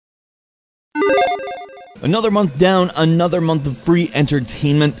Another month down, another month of free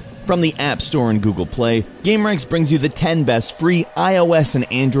entertainment from the App Store and Google Play. GameRanks brings you the 10 best free iOS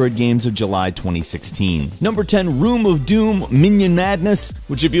and Android games of July 2016. Number 10, Room of Doom Minion Madness,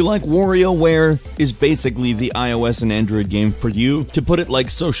 which if you like WarioWare, is basically the iOS and Android game for you. To put it like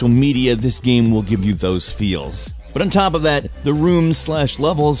social media, this game will give you those feels. But on top of that, the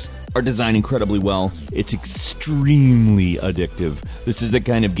rooms/levels are designed incredibly well. It's extremely addictive. This is the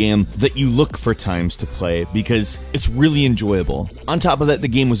kind of game that you look for times to play because it's really enjoyable. On top of that, the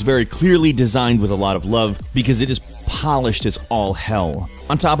game was very clearly designed with a lot of love because it is polished as all hell.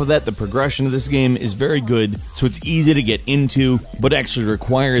 On top of that, the progression of this game is very good, so it's easy to get into, but actually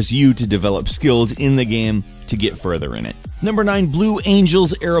requires you to develop skills in the game to get further in it. Number 9, Blue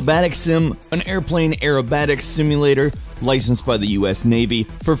Angels Aerobatic Sim, an airplane aerobatics simulator licensed by the US Navy.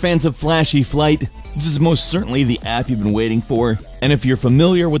 For fans of flashy flight, this is most certainly the app you've been waiting for. And if you're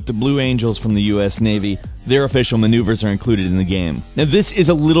familiar with the Blue Angels from the US Navy, their official maneuvers are included in the game. Now this is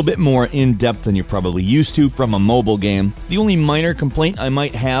a little bit more in-depth than you're probably used to from a mobile game. The only minor complaint I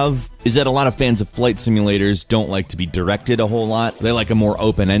might have is that a lot of fans of flight simulators don't like to be directed a whole lot. They like a more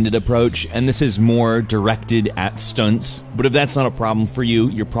open-ended approach, and this is more directed at stunts. But if that's not a problem for you,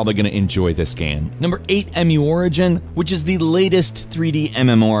 you're probably going to enjoy this game. Number 8, MU Origin, which is the latest 3D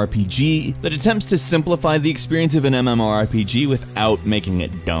MMORPG that attempts to simplify the experience of an MMORPG without making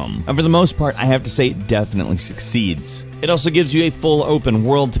it dumb. And for the most part, I have to say it definitely succeeds. It also gives you a full open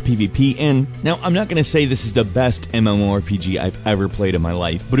world to PvP in. Now, I'm not going to say this is the best MMORPG I've ever played in my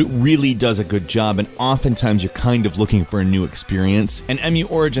life, but it really does a good job, and oftentimes you're kind of looking for a new experience. And MU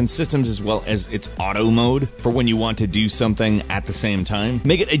Origin systems, as well as its auto mode for when you want to do something at the same time,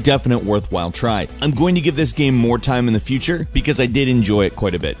 make it a definite worthwhile try. I'm going to give this game more time in the future because I did enjoy it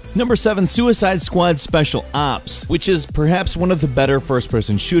quite a bit. Number 7, Suicide Squad Special Ops, which is perhaps one of the better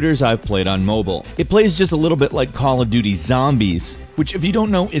first-person shooters I've played on mobile. It plays just a little bit like Call of Duty Zombies, which if you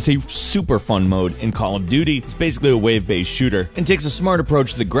don't know is a super fun mode in Call of Duty. It's basically a wave-based shooter and takes a smart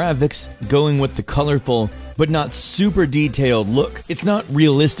approach to the graphics, going with the colorful but not super detailed look. It's not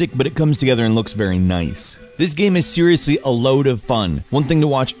realistic, but it comes together and looks very nice. This game is seriously a load of fun. One thing to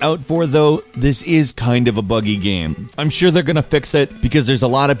watch out for though, this is kind of a buggy game. I'm sure they're gonna fix it because there's a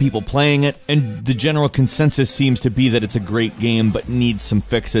lot of people playing it, and the general consensus seems to be that it's a great game but needs some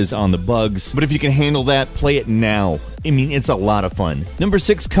fixes on the bugs. But if you can handle that, play it now. I mean, it's a lot of fun. Number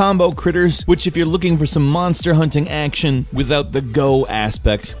 6, Combo Critters, which if you're looking for some monster hunting action without the go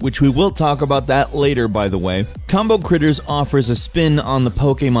aspect, which we will talk about that later by the way, Combo Critters offers a spin on the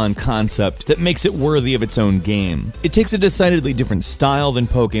Pokemon concept that makes it worthy of its own game. It takes a decidedly different style than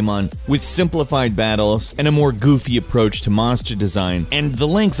Pokemon, with simplified battles and a more goofy approach to monster design, and the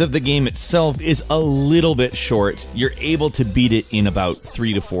length of the game itself is a little bit short. You're able to beat it in about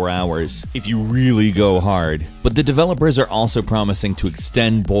 3 to 4 hours if you really go hard. But the developers are also promising to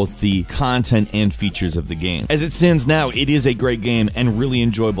extend both the content and features of the game. As it stands now, it is a great game and really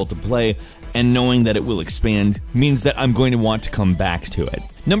enjoyable to play, and knowing that it will expand means that I'm going to want to come back to it.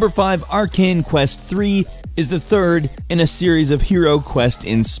 Number 5, Arcane Quest 3 is the third in a series of Hero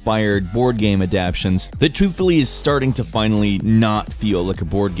Quest-inspired board game adaptations that truthfully is starting to finally not feel like a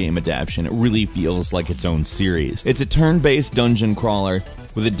board game adaptation. It really feels like its own series. It's a turn-based dungeon crawler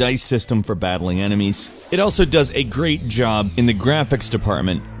with a dice system for battling enemies. It also does a great job in the graphics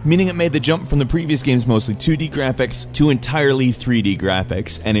department, meaning it made the jump from the previous game's mostly 2D graphics to entirely 3D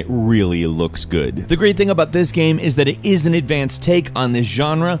graphics, and it really looks good. The great thing about this game is that it is an advanced take on this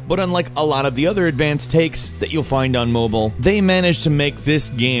genre, but unlike a lot of the other advanced takes that you'll find on mobile, they managed to make this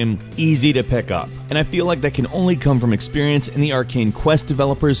game easy to pick up. And I feel like that can only come from experience, and the Arcane Quest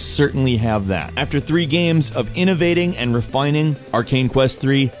developers certainly have that. After 3 games of innovating and refining, Arcane Quest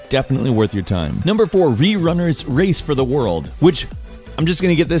 3, definitely worth your time. Number 4, Rerunners Race for the World, which, I'm just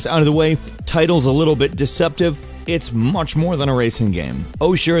gonna get this out of the way, title's a little bit deceptive. It's much more than a racing game.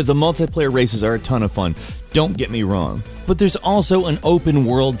 Oh sure, the multiplayer races are a ton of fun, don't get me wrong. But there's also an open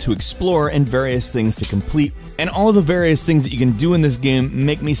world to explore and various things to complete. And all the various things that you can do in this game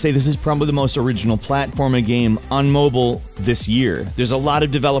make me say this is probably the most original platforming game on mobile this year. There's a lot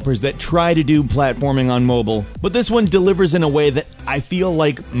of developers that try to do platforming on mobile, but this one delivers in a way that I feel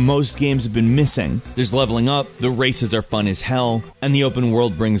like most games have been missing. There's leveling up, the races are fun as hell, and the open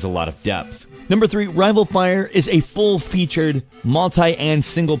world brings a lot of depth. Number 3, Rival Fire is a full-featured, multi- and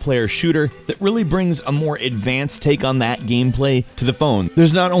single-player shooter that really brings a more advanced take on that gameplay to the phone.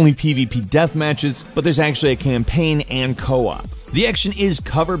 There's not only PvP deathmatches, but there's actually a campaign and co-op. The action is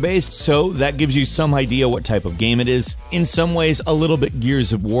cover-based, so that gives you some idea what type of game it is. In some ways, a little bit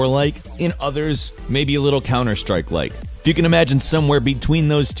Gears of War-like. In others, maybe a little Counter-Strike-like. If you can imagine somewhere between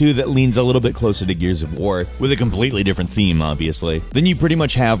those two that leans a little bit closer to Gears of War, with a completely different theme, obviously, then you pretty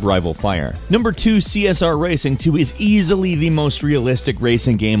much have Rival Fire. Number 2, CSR Racing 2 is easily the most realistic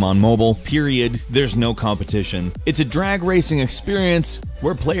racing game on mobile, period. There's no competition. It's a drag racing experience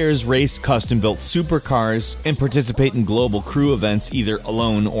where players race custom-built supercars and participate in global crew events either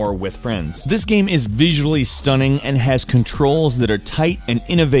alone or with friends. This game is visually stunning and has controls that are tight and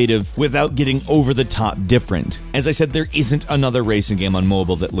innovative without getting over-the-top different. As I said, there isn't another racing game on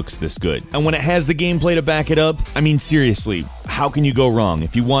mobile that looks this good. And when it has the gameplay to back it up, I mean seriously, how can you go wrong?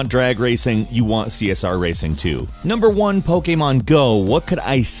 If you want drag racing, you want CSR Racing 2. Number 1, Pokemon Go. What could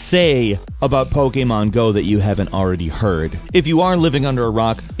I say about Pokemon Go that you haven't already heard? If you are living under a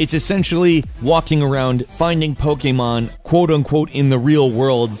rock, it's essentially walking around finding Pokemon, quote-unquote, in the real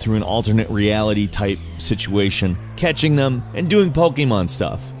world through an alternate reality type situation, catching them, and doing Pokemon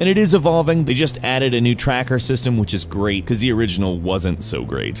stuff. And it is evolving. They just added a new tracker system, which is great, because the original wasn't so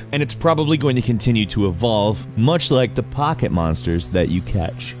great. And it's probably going to continue to evolve, much like the Pocket monsters that you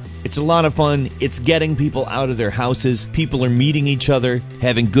catch. It's a lot of fun. It's getting people out of their houses. People are meeting each other,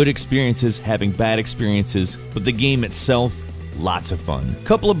 having good experiences, having bad experiences, but the game itself, lots of fun.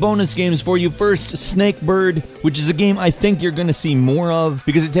 Couple of bonus games for you. First, Snakebird, which is a game I think you're going to see more of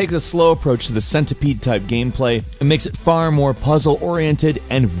because it takes a slow approach to the Centipede type gameplay and makes it far more puzzle oriented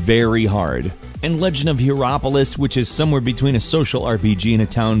and very hard. And Legend of Hieropolis, which is somewhere between a social RPG and a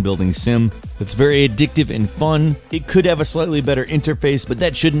town building sim that's very addictive and fun. It could have a slightly better interface, but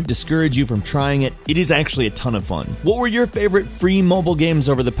that shouldn't discourage you from trying it. It is actually a ton of fun. What were your favorite free mobile games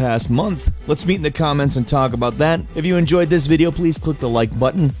over the past month? Let's meet in the comments and talk about that. If you enjoyed this video, please click the like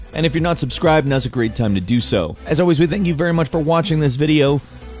button. And if you're not subscribed, now's a great time to do so. As always, we thank you very much for watching this video.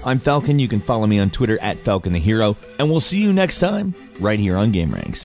 I'm Falcon. You can follow me on Twitter @FalconTheHero. And we'll see you next time, right here on GameRanks.